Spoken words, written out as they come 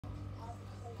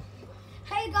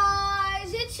Hey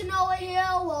guys, it's Noah here.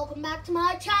 Welcome back to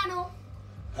my channel.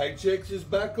 Hey Chicks is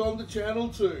back on the channel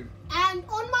too. And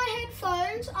on my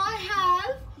headphones, I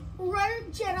have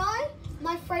Rogue Jedi,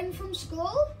 my friend from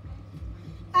school.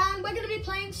 And we're going to be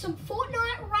playing some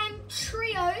Fortnite ranked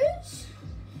trios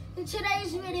in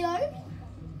today's video.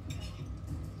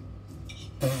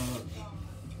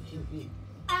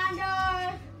 And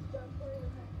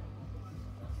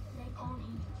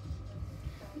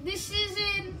this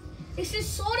is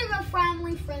sort of a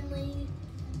family-friendly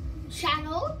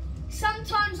channel.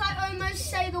 Sometimes I almost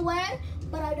say the word,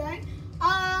 but I don't.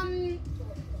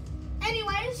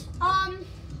 Anyways,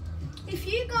 if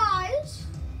you guys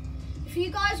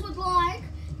would like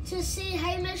to see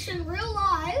Hamish in real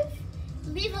life,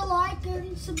 leave a like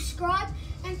and subscribe.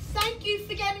 And thank you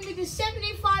for getting me to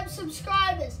 75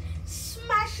 subscribers.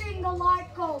 Smashing the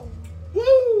like goal.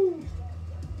 Woo!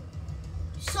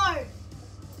 So,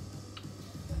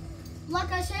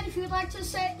 like I said, if you'd like to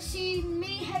see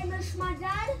me, Hamish, my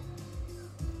dad,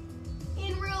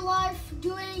 in real life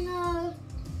doing a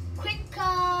quick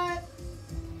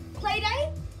play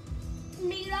date,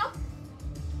 meet up,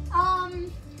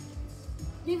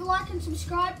 leave a like and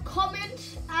subscribe,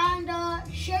 comment, and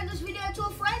share this video to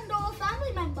a friend or a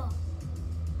family member.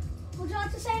 Would you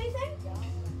like to say anything?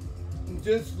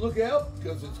 Just look out,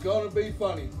 because it's going to be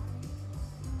funny.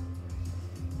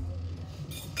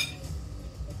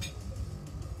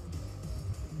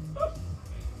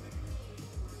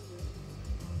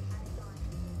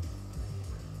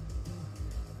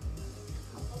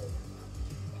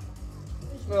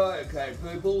 Okay,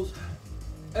 peoples,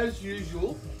 as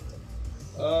usual,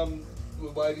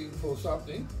 we're waiting for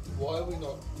something. Why are we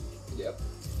not? Yep,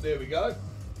 there we go.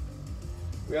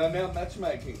 We are now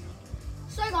matchmaking.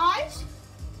 So guys,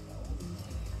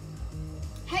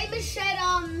 Hamish said,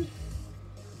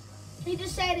 he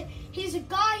just said he's a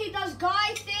guy, he does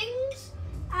guy things,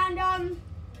 and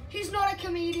he's not a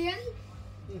comedian.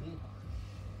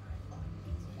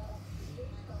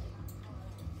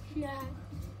 Yeah.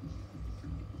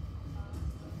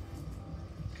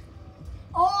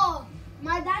 Oh,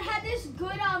 my dad had this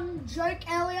good joke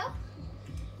earlier.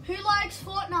 Who likes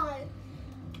Fortnite?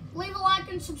 Leave a like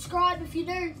and subscribe if you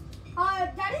do.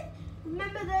 Daddy,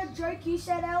 remember the joke you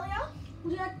said earlier?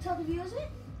 Would you like to tell the viewers it?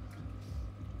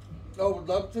 I would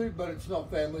love to, but it's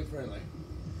not family friendly.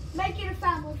 Make it a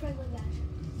family friendly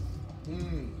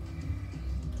version.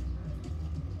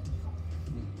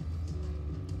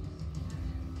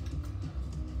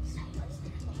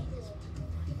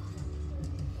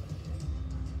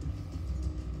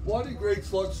 Why do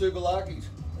Greeks like souvlaki's?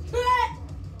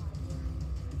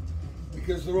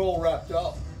 Because they're all wrapped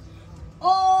up.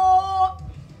 Oh!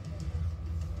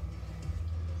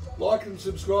 Like and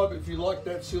subscribe if you like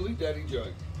that silly daddy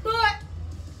joke.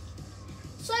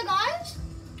 So guys,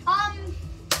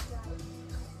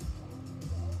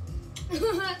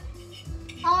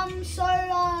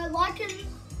 like and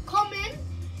comment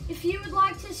if you would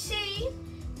like to see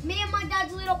me and my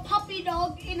dad's little puppy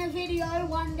dog in a video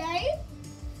one day,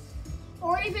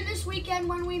 or even this weekend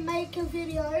when we make a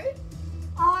video.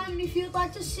 If you'd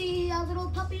like to see our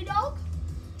little puppy dog,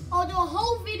 I'll do a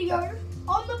whole video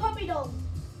on the puppy dog.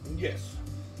 Yes.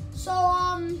 So,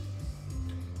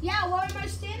 yeah, we're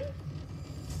almost in.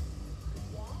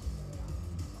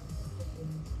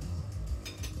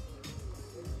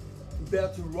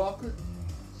 About to rocket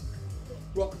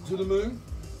to the moon.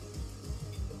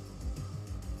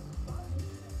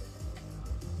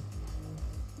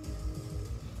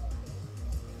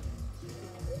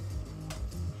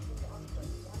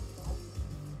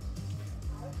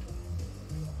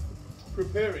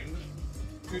 Preparing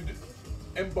to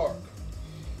embark.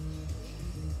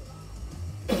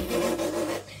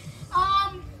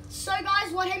 So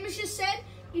guys, what Hamish just said,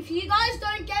 if you guys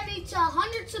don't get me to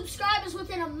 100 subscribers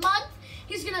within a month,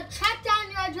 he's gonna track down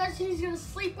your address and he's gonna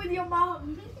sleep with your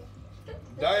mom.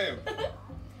 Damn.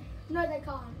 No, they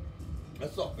can't.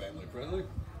 That's not family friendly.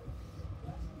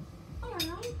 I don't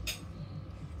know.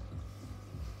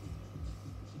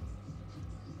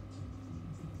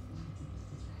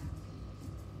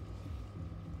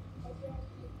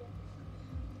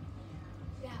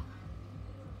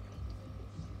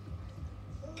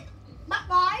 But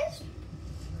guys,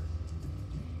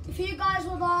 if you guys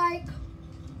would like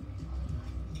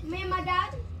me and my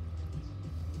dad,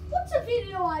 what's a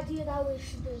video idea that we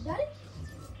should do, Daddy?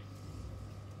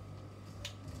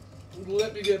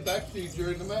 Let me get back to you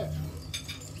during the match.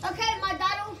 Okay, my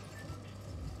dad will...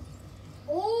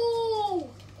 Oh!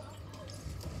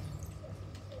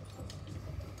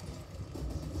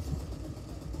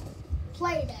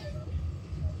 Play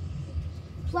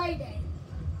day.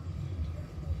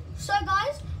 So guys,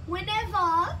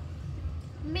 whenever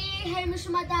me, Hamish,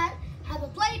 and my dad have a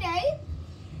play day,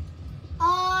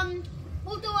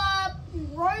 we'll do a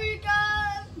road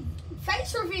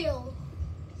face reveal.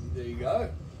 There you go.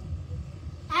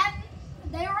 And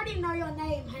they already know your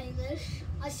name, Hamish.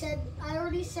 I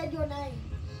already said your name.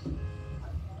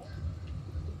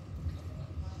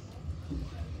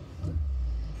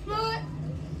 Look.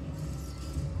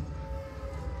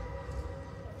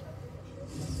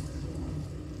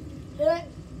 Look.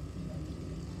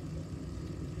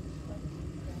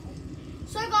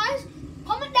 So guys,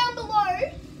 comment down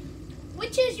below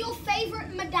which is your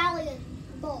favorite medallion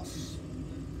boss.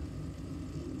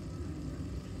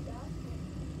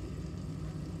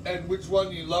 And which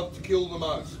one you love to kill the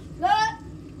most? Look.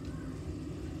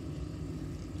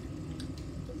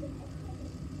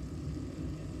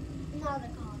 No, they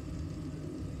can't.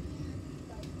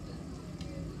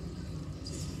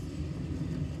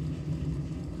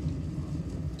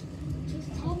 Just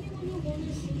tell me when you want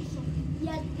to see something.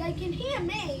 Yeah, they can hear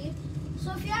me.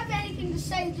 So if you have anything to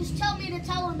say, just tell me to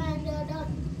tell them and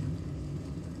done.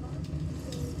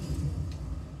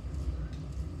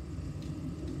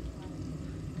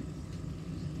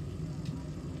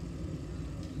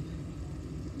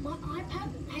 My iPad,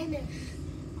 Hamish,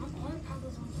 my iPad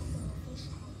is on top of the fish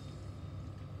tank.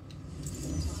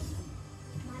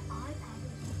 My iPad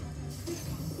is on top of the fish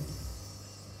tank.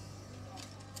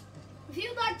 If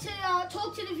you'd like to talk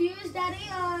to the viewers, Daddy,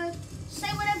 say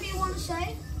whatever you want to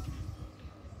say.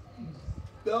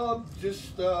 I'm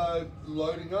just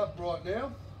loading up right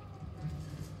now.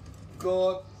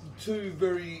 Got two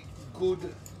very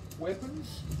good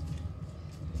weapons.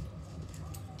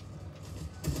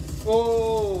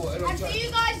 Oh, and And if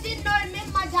you guys didn't know,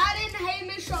 my dad and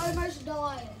Hamish almost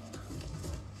died.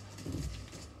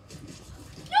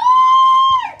 No!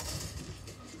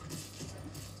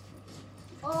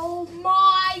 Oh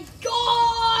my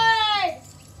God!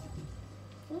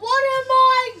 What am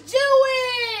I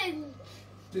doing?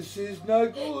 this is no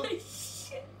good. I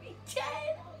should be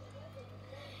dead.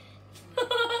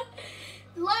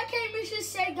 Like Hamish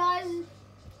just said, guys.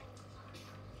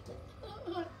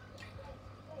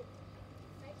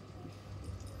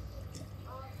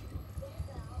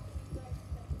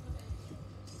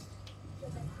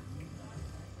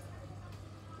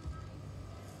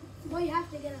 Well, you have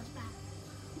to get us back.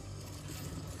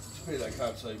 It's a pity they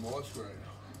can't see my screen.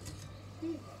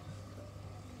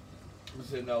 Because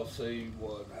then they'll see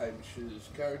what Hamish's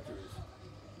character is.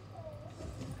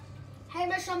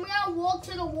 Hamish, I'm gonna walk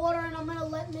to the water and I'm gonna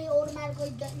let me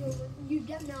automatically get you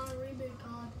get me on a reboot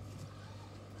card.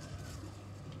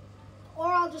 Or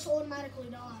I'll just automatically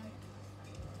die.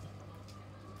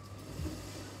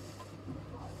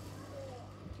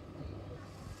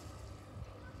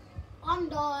 I'm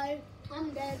died. I'm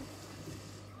dead.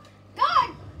 God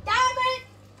damn it!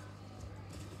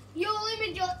 You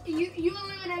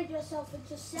eliminate yourself, it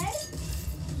just said.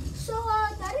 So,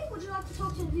 Daddy, would you like to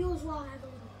talk to the viewers while I have a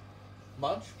little?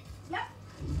 Munch? Yep.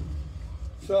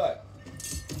 So,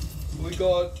 we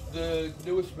got the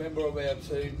newest member of our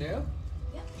team now.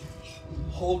 Yep.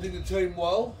 Holding the team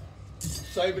well.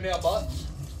 Saving our butts.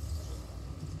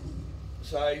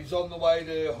 So he's on the way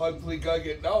to hopefully go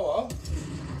get Noah.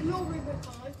 Your reboot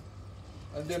card.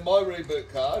 And then my reboot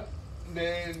card. And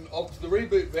then off to the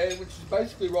reboot van, which is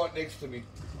basically right next to me.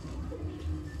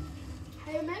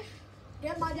 Hamish,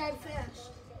 get my dad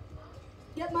first.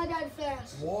 Get my dad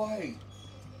first. Why?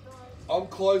 I'm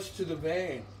close to the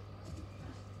van.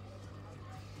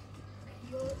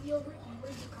 Your reboot card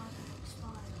is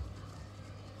expired.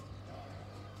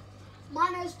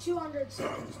 Mine has 200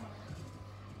 seconds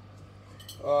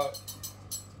on it.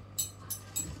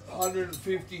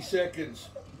 150 seconds.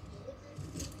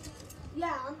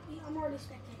 Yeah, I'm already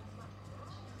spectating.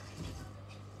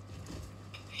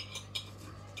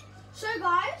 So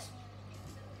guys,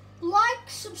 like,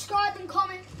 subscribe, and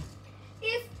comment.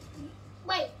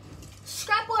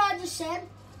 Scrap what I just said.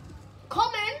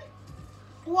 Comment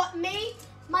what me,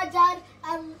 my dad,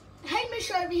 and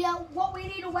Hamish over here, what we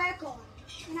need to work on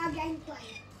in our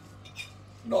gameplay.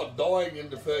 Not dying in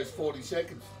the first 40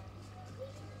 seconds.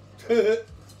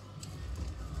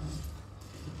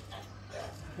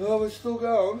 Well, we're still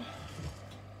going.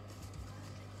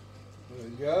 There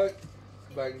we go.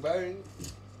 Bang, bang.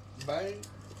 Bang.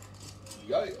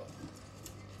 Yeah.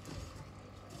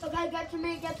 Okay, get to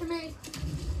me, get to me.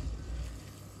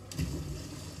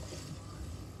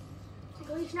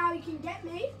 At least now you can get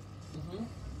me.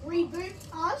 Reboot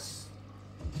us.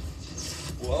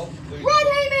 Well, Run,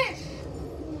 Hamish!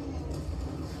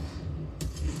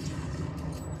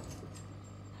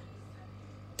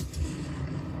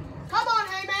 Come on,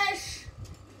 Hamish!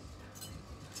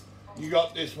 You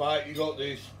got this, mate. You got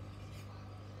this.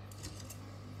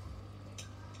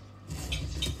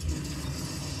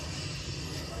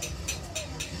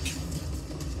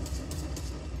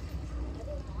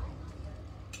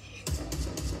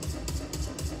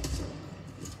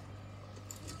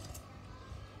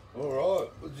 Alright,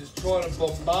 we're just trying to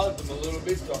bombard them a little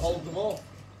bit to hold them off.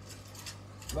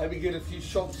 Maybe get a few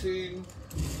shots in.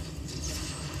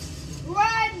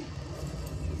 Run!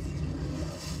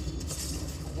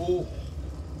 Oh,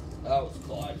 that was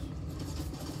close.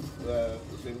 It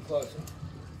was even closer.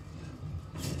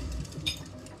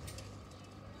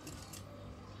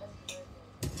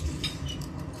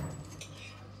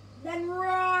 Then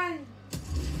run!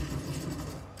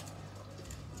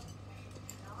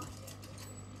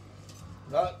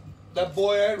 No, that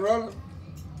boy ain't running.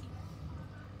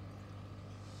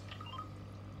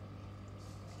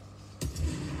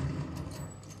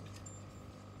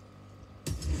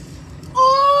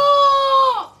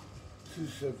 Oh!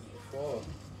 275.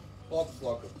 Box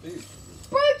like a fish.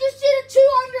 Bro just did a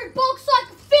 200 box like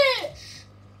a fish!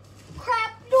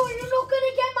 Crap, no, you're not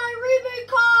gonna get my reboot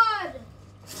card!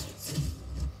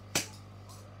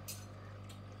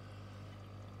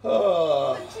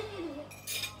 Ah,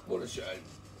 what a shame.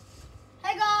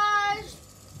 Hey guys!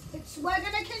 We're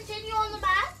gonna continue on the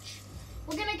match.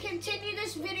 We're gonna continue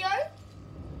this video.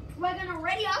 We're gonna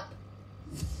ready up.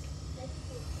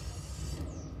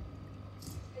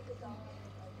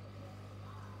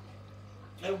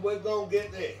 And we're gonna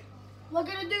get there. We're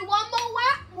gonna do one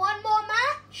more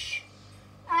match,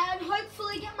 and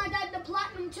hopefully get my dad to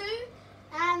platinum too.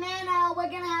 And then we're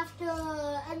gonna have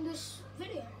to end this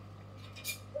video.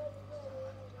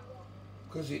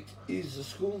 Because it is a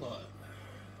school night.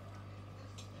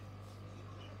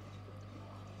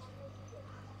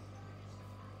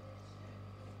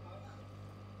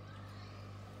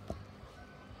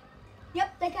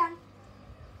 Yep, they can.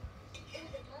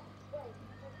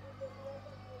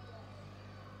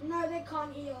 No, they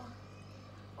can't hear.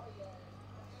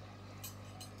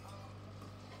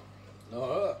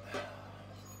 Alright.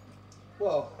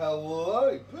 Well,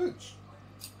 hello, Pooch.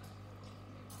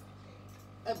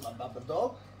 And my bubba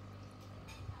dog.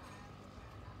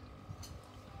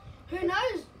 Who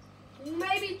knows?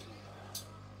 Maybe.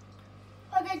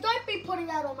 Okay, don't be putting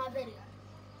that on my video.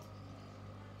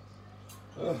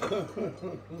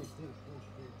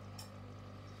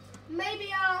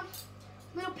 Maybe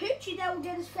little Poochie that will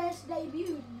get his first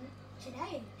debut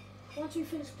today. Once we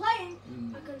finish playing,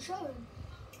 I can show him.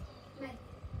 Maybe.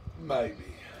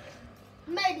 Maybe.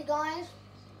 Maybe, guys.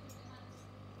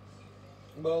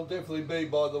 Well, definitely be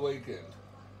by the weekend.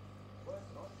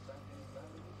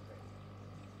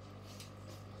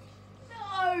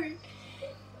 No!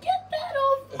 Get that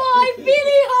off my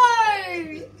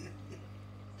video!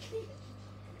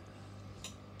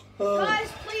 Guys,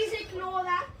 please ignore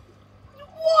that.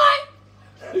 What?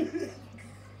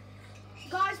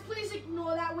 Guys, please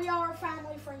ignore that. We are a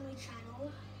family-friendly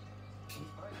channel.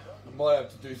 I might have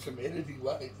to do some editing,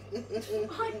 mate.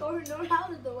 I don't know how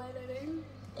to do editing.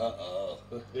 Uh-oh.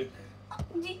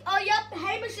 Oh, yep.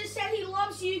 Hamish just said he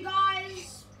loves you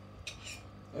guys.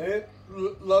 Yep,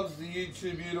 loves the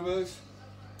YouTube universe.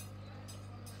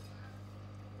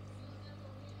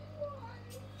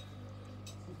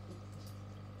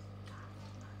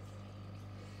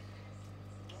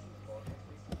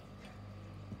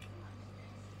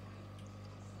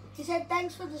 He said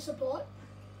thanks for the support.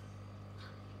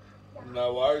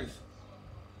 No worries.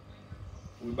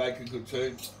 We make a good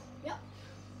team. Yep.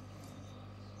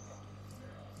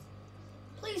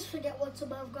 Please forget what's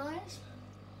above, guys.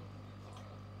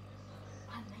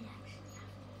 I may actually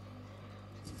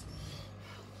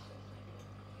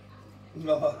have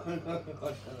No, I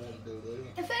don't do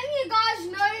that. If any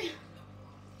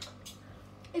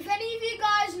of you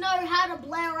guys know how to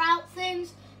blare out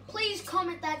things, please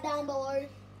comment that down below.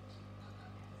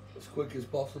 As quick as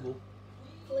possible.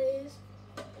 Please.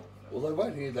 Well, they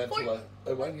won't hear that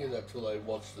till they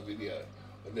watch the video,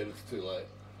 and then it's too late.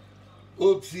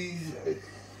 Oopsies.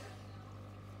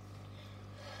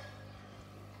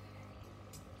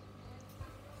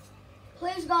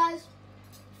 Please, guys,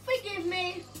 forgive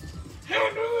me.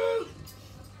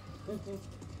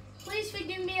 Please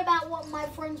forgive me about what my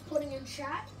friend's putting in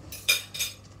chat.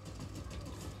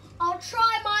 I'll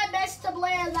try my best to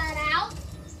blare that out.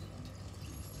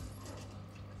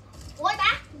 Boy,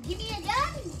 back, give me a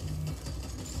gun.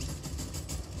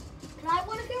 Can I have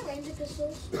one of your Ranger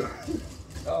pistols?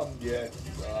 Yeah. There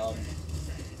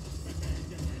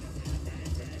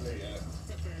you go.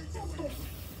 What the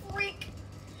freak?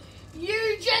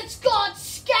 You just got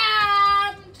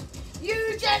scammed!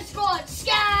 You just got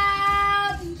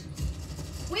scammed!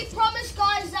 We promised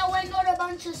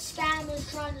bunch of scammers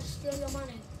trying to steal your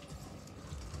money.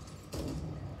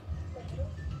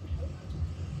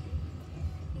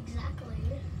 Exactly.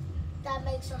 That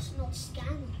makes us not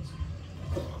scammers.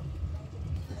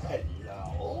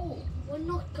 Hello. We're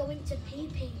not going to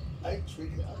pee-pee. Hey,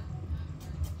 Trigger.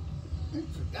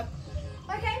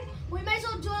 Okay, we may as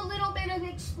well do a little bit of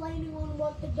explaining on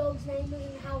what the dog's name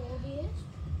is and how old he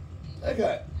is.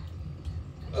 Okay.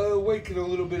 A week and a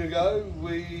little bit ago,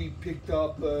 we picked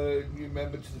up a new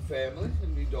member to the family, a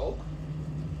new dog.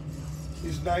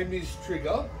 His name is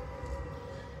Trigger.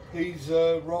 He's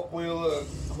a Rottweiler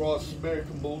cross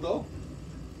American Bulldog.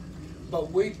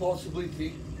 But we possibly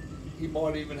think he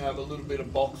might even have a little bit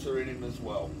of boxer in him as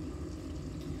well.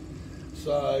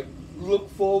 So look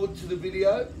forward to the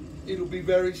video. It'll be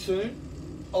very soon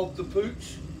of the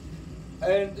pooch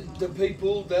and the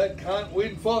people that can't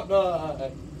win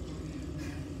Fortnite.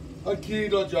 I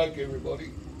kid, I joke,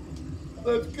 everybody.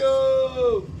 Let's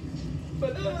go!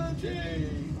 Banana!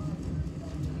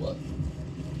 What?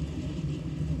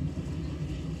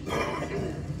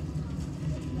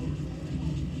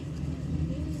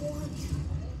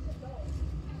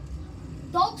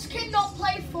 Dogs cannot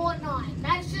play Fortnite.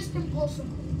 That's just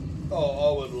impossible. Oh,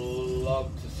 I would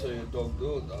love to see a dog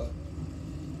do it though.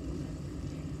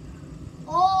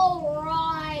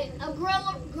 Alright. A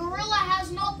gorilla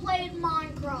has not played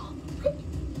Minecraft.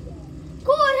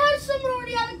 God, how does someone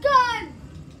already have a gun?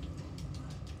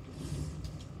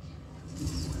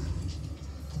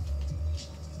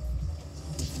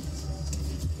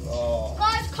 Oh.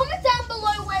 Guys, comment down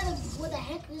below where the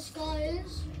heck this guy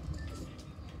is.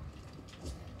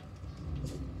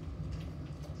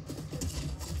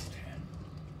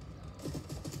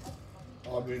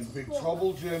 I'm in big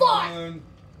trouble, gentlemen.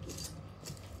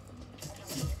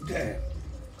 Damn.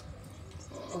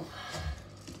 Oh.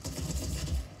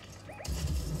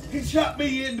 He shot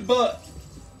me in the butt.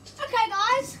 Okay,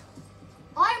 guys.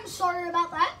 I am sorry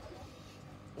about that.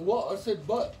 What? I said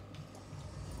butt.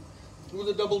 With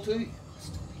a double T.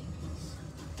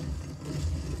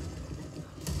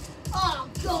 Oh,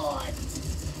 God.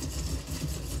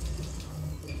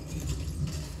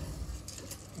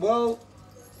 Well,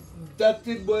 that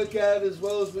didn't work out as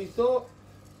well as we thought,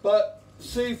 but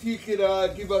see if you can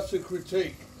give us a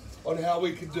critique on how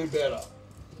we can do better.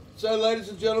 So, ladies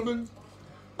and gentlemen,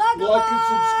 Bye, like and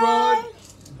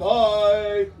subscribe.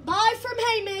 Bye. Bye from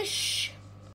Hamish.